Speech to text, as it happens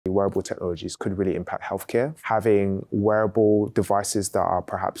wearable technologies could really impact healthcare. Having wearable devices that are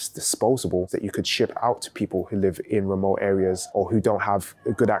perhaps disposable that you could ship out to people who live in remote areas or who don't have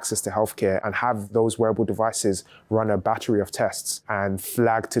good access to healthcare, and have those wearable devices run a battery of tests and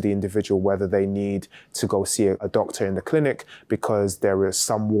flag to the individual whether they need to go see a doctor in the clinic because there is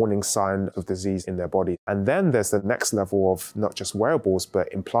some warning sign of disease in their body. And then there's the next level of not just wearables,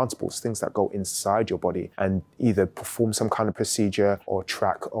 but implantables, things that go inside your body and either perform some kind of procedure or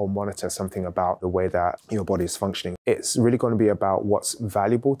track or monitor something about the way that your body is functioning. It's really going to be about what's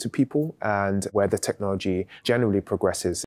valuable to people and where the technology generally progresses.